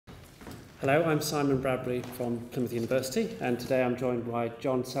Hello, I'm Simon Bradbury from Plymouth University, and today I'm joined by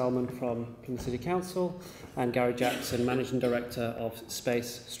John Selman from Plymouth City Council and Gary Jackson, Managing Director of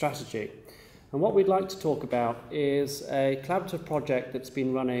Space Strategy. And what we'd like to talk about is a collaborative project that's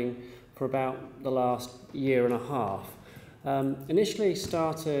been running for about the last year and a half. Initially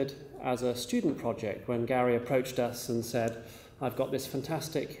started as a student project when Gary approached us and said, I've got this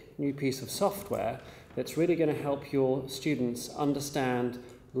fantastic new piece of software that's really going to help your students understand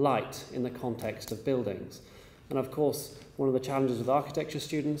light in the context of buildings. And of course, one of the challenges with architecture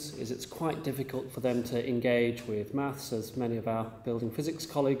students is it's quite difficult for them to engage with maths, as many of our building physics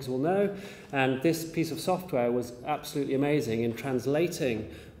colleagues will know. And this piece of software was absolutely amazing in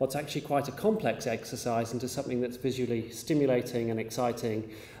translating what's actually quite a complex exercise into something that's visually stimulating and exciting,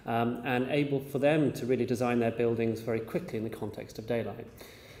 and able for them to really design their buildings very quickly in the context of daylight.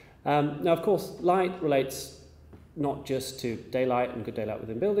 Now, of course, light relates not just to daylight and good daylight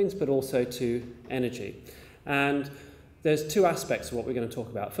within buildings, but also to energy. And there's two aspects of what we're going to talk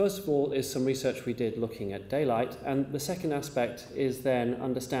about. First of all is some research we did looking at daylight, and the second aspect is then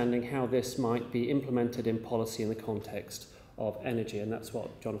understanding how this might be implemented in policy in the context of energy, and that's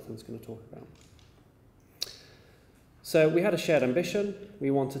what Jonathan's going to talk about. So we had a shared ambition.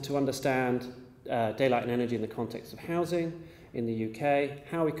 We wanted to understand daylight and energy in the context of housing in the UK,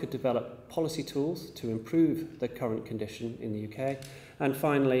 how we could develop policy tools to improve the current condition in the UK, and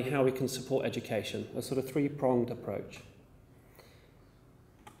finally, how we can support education, a sort of three-pronged approach.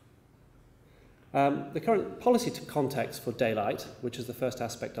 The current policy context for daylight, which is the first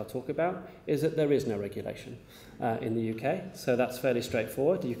aspect I'll talk about, is that there is no regulation in the UK, so that's fairly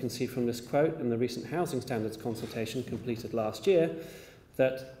straightforward. You can see from this quote in the recent housing standards consultation completed last year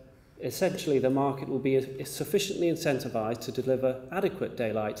that essentially the market will be sufficiently incentivised to deliver adequate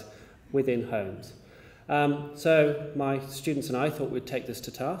daylight within homes. So my students and I thought we'd take this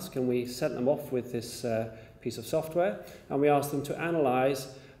to task, and we sent them off with this piece of software, and we asked them to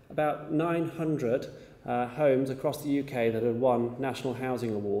analyse about 900 homes across the UK that had won National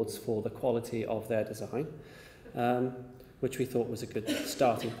Housing Awards for the quality of their design, which we thought was a good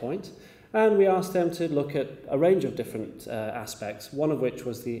starting point. And we asked them to look at a range of different aspects, one of which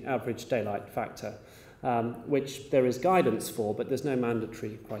was the average daylight factor, which there is guidance for, but there's no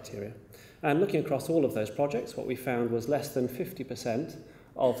mandatory criteria. And looking across all of those projects, what we found was less than 50%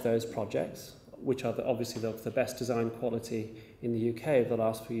 of those projects, which are obviously of the best design quality in the UK over the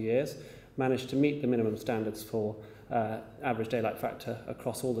last few years, managed to meet the minimum standards for average daylight factor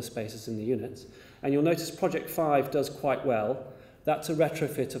across all the spaces in the units. And you'll notice Project 5 does quite well. That's a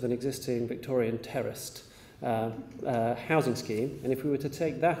retrofit of an existing Victorian terraced housing scheme, and if we were to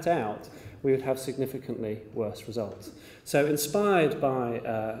take that out, we would have significantly worse results. So inspired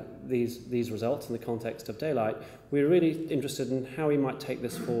by these results in the context of daylight, we're really interested in how we might take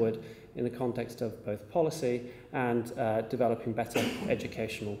this forward in the context of both policy and developing better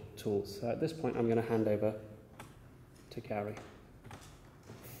educational tools. So at this point, I'm going to hand over to Gary.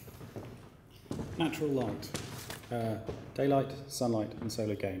 Natural light. Daylight, sunlight and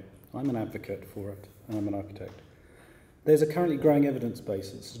solar gain. I'm an advocate for it, and I'm an architect. There's a currently growing evidence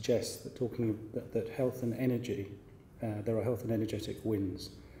base that suggests that that health and energy, there are health and energetic wins.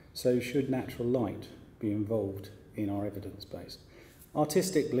 So should natural light be involved in our evidence base?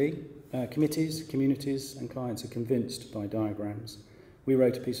 Artistically, committees, communities and clients are convinced by diagrams. We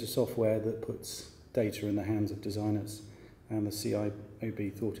wrote a piece of software that puts data in the hands of designers, and the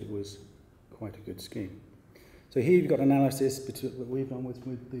CIOB thought it was quite a good scheme. So here you've got analysis that we've done with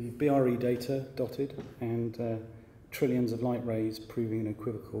the BRE data dotted and trillions of light rays proving an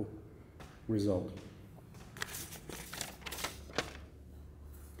equivocal result.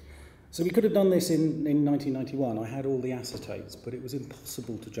 So we could have done this in 1991. I had all the acetates, but it was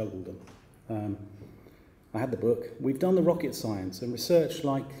impossible to juggle them. I had the book. We've done the rocket science, and research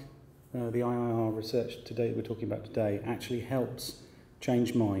like the IIR research today we're talking about today actually helps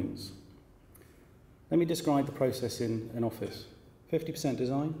change minds. Let me describe the process in an office. 50%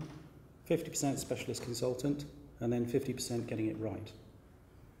 design, 50% specialist consultant, and then 50% getting it right.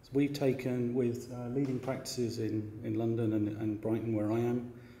 So we've taken, with leading practices in London and Brighton, where I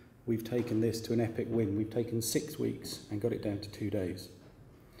am, we've taken this to an epic win. We've taken 6 weeks and got it down to 2 days.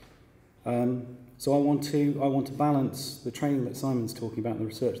 So I want to balance the training that Simon's talking about and the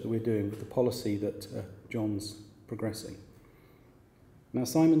research that we're doing with the policy that John's progressing. Now,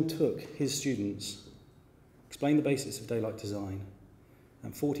 Simon took his students, explained the basics of daylight design,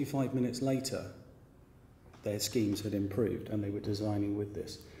 and 45 minutes later, their schemes had improved and they were designing with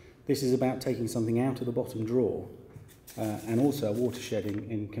this. This is about taking something out of the bottom drawer and also watershedding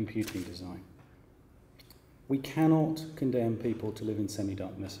in computing design. We cannot condemn people to live in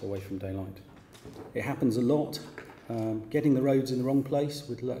semi-darkness away from daylight. It happens a lot. Getting the roads in the wrong place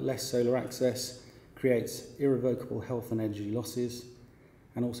with less solar access creates irrevocable health and energy losses,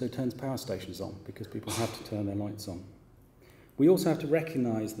 and also turns power stations on because people have to turn their lights on. We also have to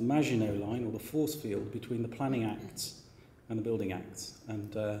recognise the Maginot Line, or the force field, between the planning acts and the building acts.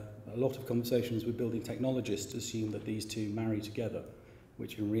 And a lot of conversations with building technologists assume that these two marry together,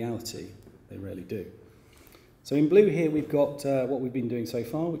 which in reality they rarely do. So in blue here we've got what we've been doing so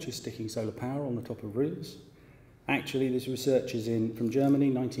far, which is sticking solar power on the top of roofs. Actually, this research is from Germany,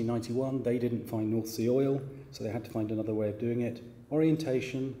 1991. They didn't find North Sea oil, so they had to find another way of doing it.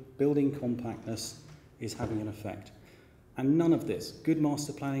 Orientation, building compactness is having an effect. And none of this, good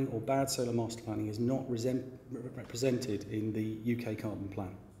master planning or bad solar master planning, is not represented in the UK carbon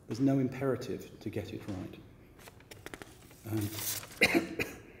plan. There's no imperative to get it right.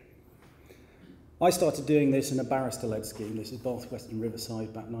 I started doing this in a barrister-led scheme. This is Bath Western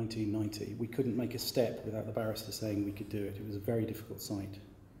Riverside back 1990. We couldn't make a step without the barrister saying we could do it. It was a very difficult site.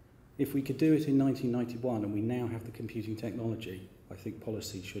 If we could do it in 1991 and we now have the computing technology, I think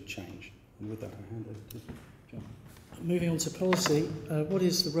policy should change. And with that, I hand over to John. Moving on to policy, what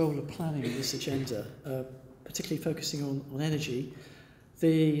is the role of planning in this agenda, particularly focusing on energy?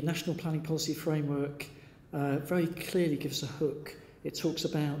 The National Planning Policy Framework very clearly gives a hook. It talks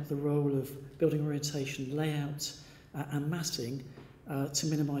about the role of building orientation, layout and massing to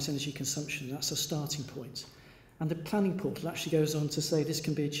minimise energy consumption. That's a starting point. And the planning portal actually goes on to say this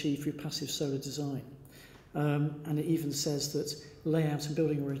can be achieved through passive solar design. And it even says that layout and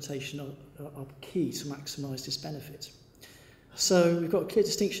building orientation are key to maximise this benefit. So we've got a clear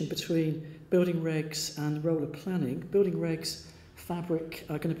distinction between building regs and the role of planning. Building regs fabric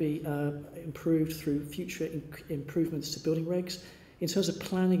are going to be improved through future improvements to building regs. In terms of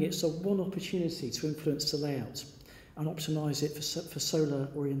planning, it's one opportunity to influence the layout and optimise it for solar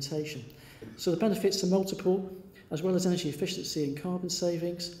orientation. So the benefits are multiple, as well as energy efficiency and carbon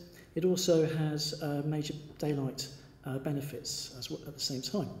savings. It also has major daylight benefits at the same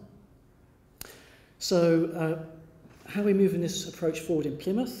time. So how are we moving this approach forward in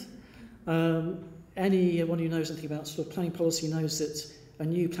Plymouth? Anyone who knows anything about sort of planning policy knows that a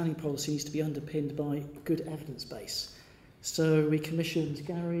new planning policy needs to be underpinned by good evidence base. So we commissioned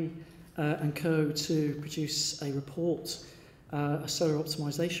Gary and co to produce a report, a solar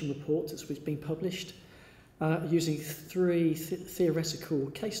optimisation report that's been published, using 3 theoretical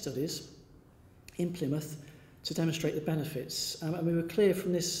case studies in Plymouth to demonstrate the benefits. And we were clear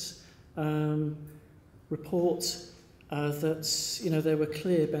from this report that there were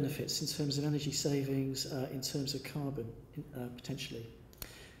clear benefits in terms of energy savings, in terms of carbon potentially.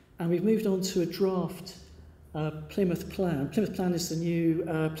 And we've moved on to a draft Plymouth Plan. Plymouth Plan is the new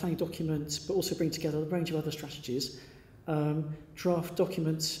planning document, but also bring together a range of other strategies. Draft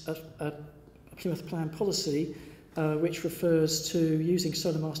document, Plymouth Plan policy, which refers to using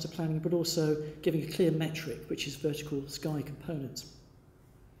solar master planning, but also giving a clear metric, which is vertical sky component.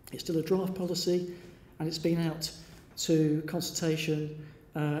 It's still a draft policy, and it's been out to consultation.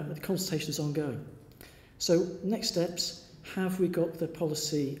 The consultation is ongoing. So next steps. Have we got the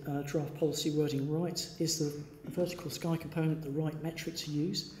policy, draft policy wording right? Is the vertical sky component the right metric to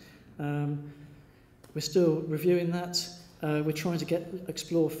use? We're still reviewing that. We're trying to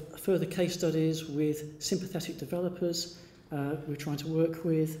explore further case studies with sympathetic developers we're trying to work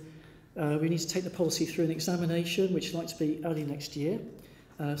with. We need to take the policy through an examination, which is like to be early next year,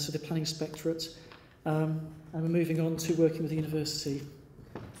 so the planning inspectorate. And we're moving on to working with the university.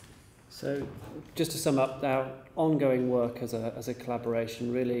 So just to sum up, our ongoing work as a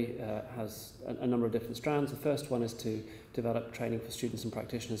collaboration really has a number of different strands. The first one is to develop training for students and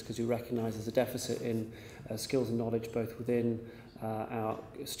practitioners, because we recognise there's a deficit in skills and knowledge both within our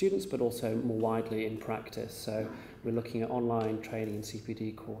students but also more widely in practice. So we're looking at online training and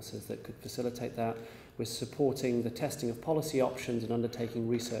CPD courses that could facilitate that. We're supporting the testing of policy options and undertaking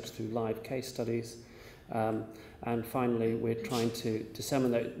research through live case studies. And finally, we're trying to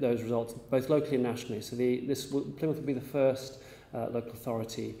disseminate those results both locally and nationally. So Plymouth will be the first local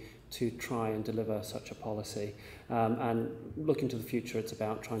authority to try and deliver such a policy. And looking to the future, it's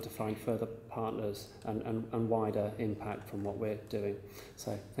about trying to find further partners and wider impact from what we're doing.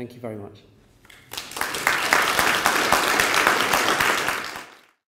 So thank you very much.